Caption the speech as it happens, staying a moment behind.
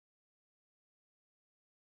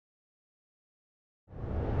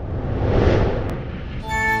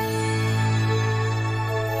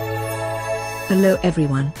Hello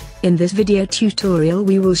everyone, in this video tutorial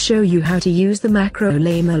we will show you how to use the macro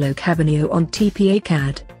Lamello-Cabineo on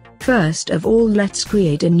TPA-CAD. First of all, let's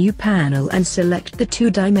create a new panel and select the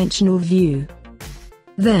two-dimensional view.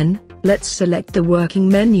 Then, let's select the working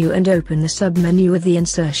menu and open the submenu of the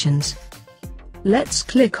insertions. Let's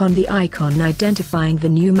click on the icon identifying the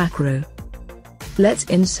new macro. Let's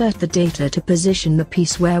insert the data to position the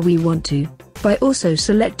piece where we want to, by also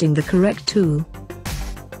selecting the correct tool.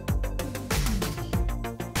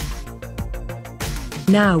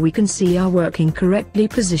 Now we can see our working correctly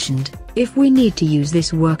positioned. If we need to use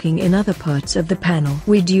this working in other parts of the panel,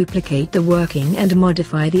 we duplicate the working and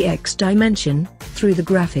modify the X dimension, through the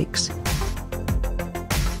graphics.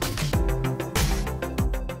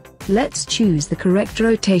 Let's choose the correct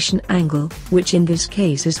rotation angle, which in this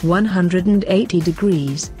case is 180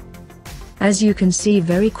 degrees. As you can see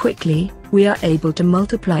very quickly, we are able to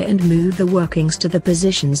multiply and move the workings to the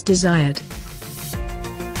positions desired.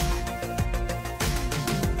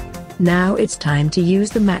 Now it's time to use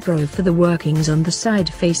the macro for the workings on the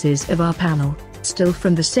side faces of our panel. Still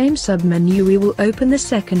from the same submenu we will open the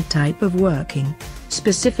second type of working,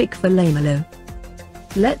 specific for Lamello.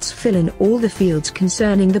 Let's fill in all the fields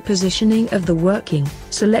concerning the positioning of the working,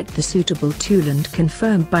 select the suitable tool and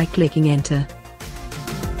confirm by clicking enter.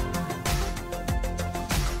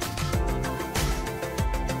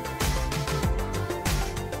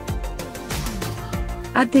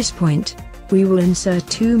 At this point, we will insert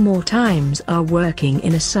 2 more times our working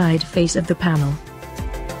in a side face of the panel.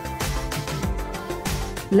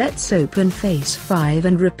 Let's open face 5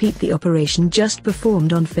 and repeat the operation just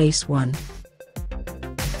performed on face 1.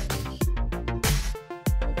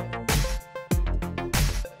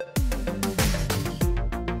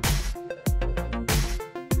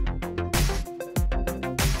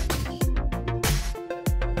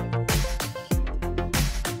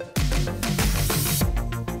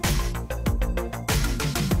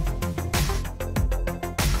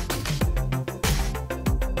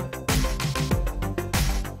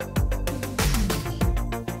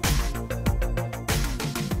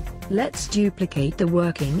 Let's duplicate the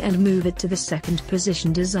working and move it to the second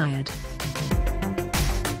position desired.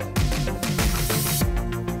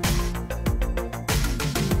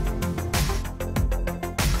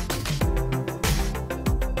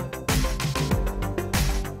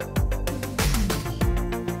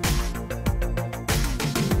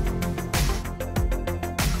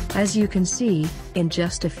 As you can see, in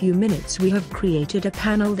just a few minutes we have created a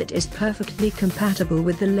panel that is perfectly compatible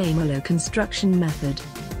with the Lamello construction method.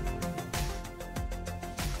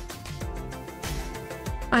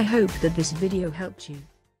 I hope that this video helped you.